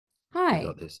You Hi,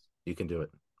 got this. You can do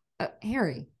it.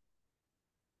 Harry.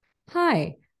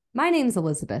 Hi, my name's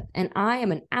Elizabeth, and I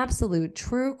am an absolute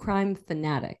true crime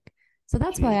fanatic. So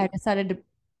that's why I Gee, decided to.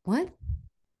 What?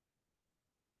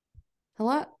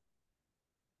 Hello?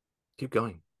 keep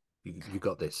going. You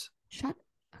got this. Shut.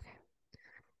 Okay.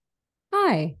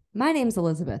 Hi, my name's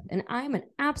Elizabeth, and I'm an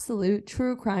absolute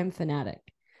true crime fanatic.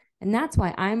 And that's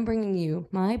why I'm bringing you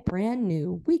my brand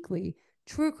new weekly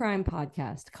true crime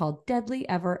podcast called Deadly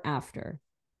Ever After.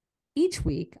 Each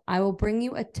week, I will bring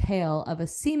you a tale of a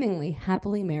seemingly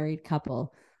happily married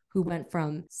couple who went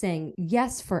from saying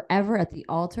yes forever at the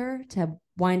altar to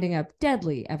winding up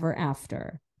deadly ever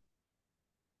after.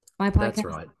 My That's podcast,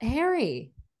 right.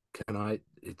 Harry. Can I?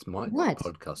 It's my What?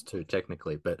 podcast too,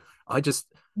 technically. But I just,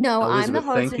 No, I'm the Elizabeth,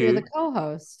 host thank and you're the you. co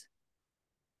host.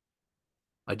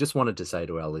 I just wanted to say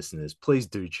to our listeners, please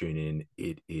do tune in.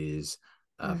 It is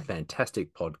a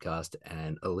fantastic podcast,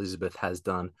 and Elizabeth has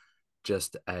done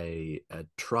just a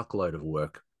truckload of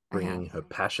work I have. bringing her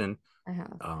passion I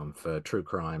have. for true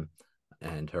crime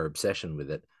and her obsession with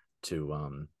it That's, to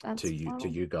well,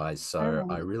 you guys. I don't So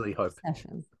know I about really hope.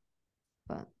 obsession,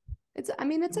 but I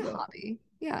mean, it's a Well, hobby.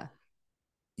 Yeah.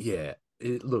 yeah,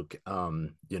 look,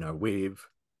 we've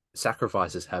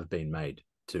sacrifices have been made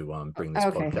to bring this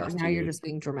Okay. podcast Now to you're you, just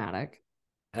being dramatic.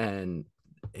 and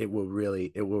it will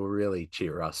really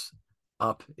cheer us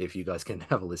up if you guys can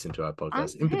have a listen to our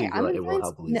podcast. In Hey, I'm particular, it will enjoying.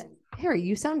 help No, Liz. Harry,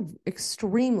 you sound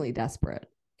extremely desperate.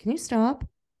 Can you stop?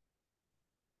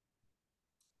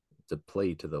 It's a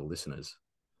plea to the listeners.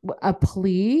 A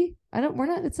plea? I don't. We're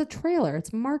not. It's a trailer.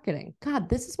 It's marketing. God,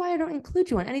 this is why I don't include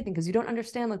you on anything because you don't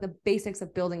understand like the basics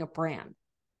of building a brand.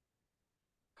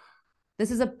 This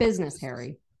is a business, Just,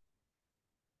 Harry.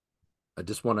 I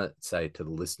just want to say to the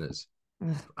listeners,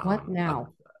 Ugh, what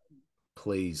now?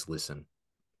 please listen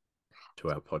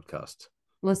to our podcast.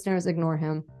 Listeners, ignore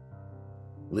him.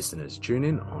 Listeners, tune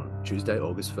in on Tuesday,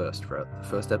 August 1st for the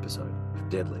first episode of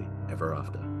Deadly Ever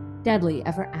After. Deadly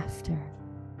ever after.